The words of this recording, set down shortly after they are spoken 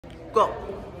Go.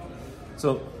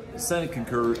 So, Senate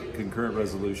Concurrent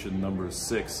Resolution number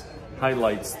 6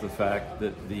 highlights the fact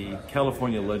that the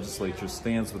California legislature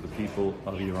stands with the people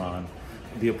of Iran.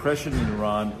 The oppression in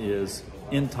Iran is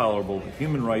intolerable. The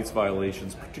human rights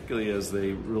violations, particularly as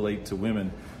they relate to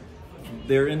women,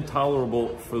 they're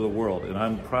intolerable for the world. And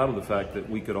I'm proud of the fact that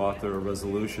we could author a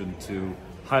resolution to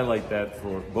highlight that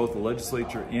for both the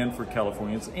legislature and for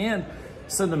Californians, and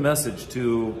send a message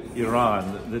to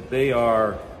Iran that they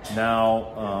are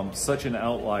now such an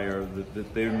outlier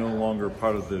that they're no longer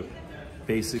part of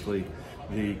basically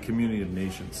the community of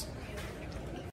nations.